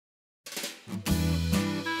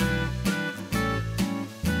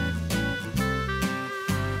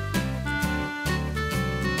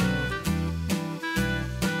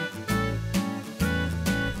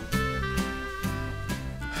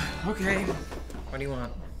Okay. What do you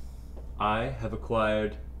want? I have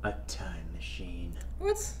acquired a time machine.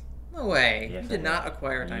 What? No way. Yes, You did I not have.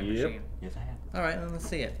 acquire a time Yep. machine. Yes, I have. Alright, then let's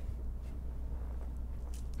see it.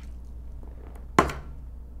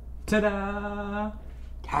 Ta-da!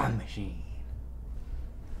 Time machine.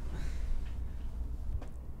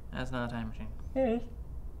 That's not a time machine. It is.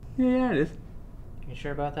 Yeah, it is. You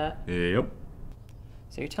sure about that? Yep.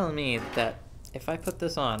 So you're telling me that if I put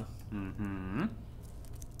this on, Mm-hmm.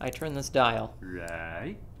 I turn this dial,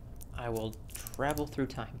 Right. I will travel through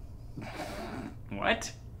time.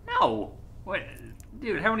 What? No. What?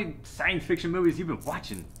 Dude, how many science fiction movies have you been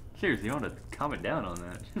watching? Seriously, you want to calm it down on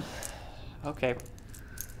that. Okay.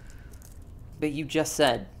 But you just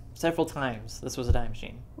said several times this was a time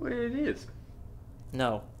machine. Well, it is.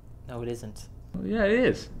 No. No, it isn't. Well, yeah, it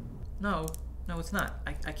is. No. No, it's not.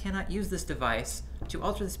 I cannot use this device to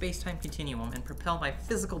alter the space-time continuum and propel my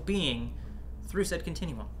physical being through said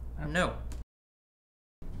continuum. No.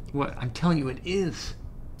 What? I'm telling you, it is.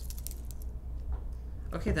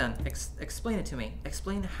 Okay then, explain it to me.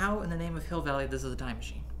 Explain how in the name of Hill Valley this is a time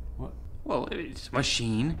machine. What? Well, it's a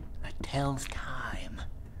machine that tells time.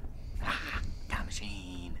 Ah, time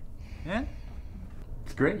machine. Yeah?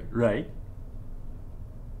 It's great, right?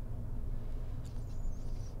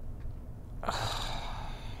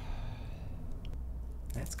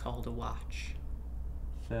 That's called a watch.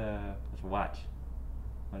 It's a watch.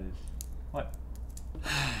 What is... What?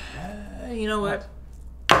 You know what?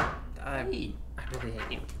 Hey. I really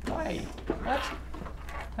hate you. Why?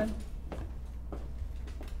 What?